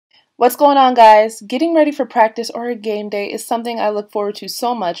What's going on, guys? Getting ready for practice or a game day is something I look forward to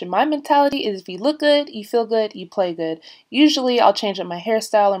so much, and my mentality is if you look good, you feel good, you play good. Usually I'll change up my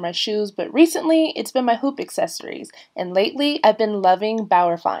hairstyle or my shoes, but recently it's been my hoop accessories, and lately I've been loving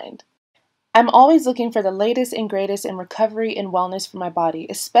Bauerfeind. I'm always looking for the latest and greatest in recovery and wellness for my body,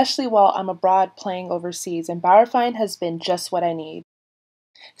 especially while I'm abroad playing overseas, and Bauerfeind has been just what I need.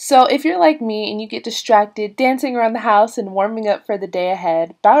 So if you're like me and you get distracted dancing around the house and warming up for the day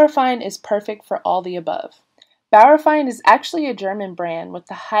ahead, Bauerfeind is perfect for all the above. Bauerfeind is actually a German brand with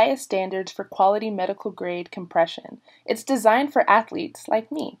the highest standards for quality medical grade compression. It's designed for athletes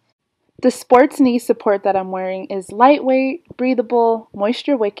like me. The sports knee support that I'm wearing is lightweight, breathable,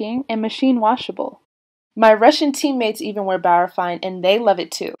 moisture-wicking, and machine washable. My Russian teammates even wear Bauerfeind and they love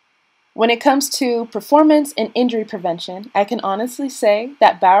it too. When it comes to performance and injury prevention, I can honestly say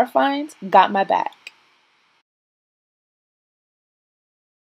that Bauerfeind got my back.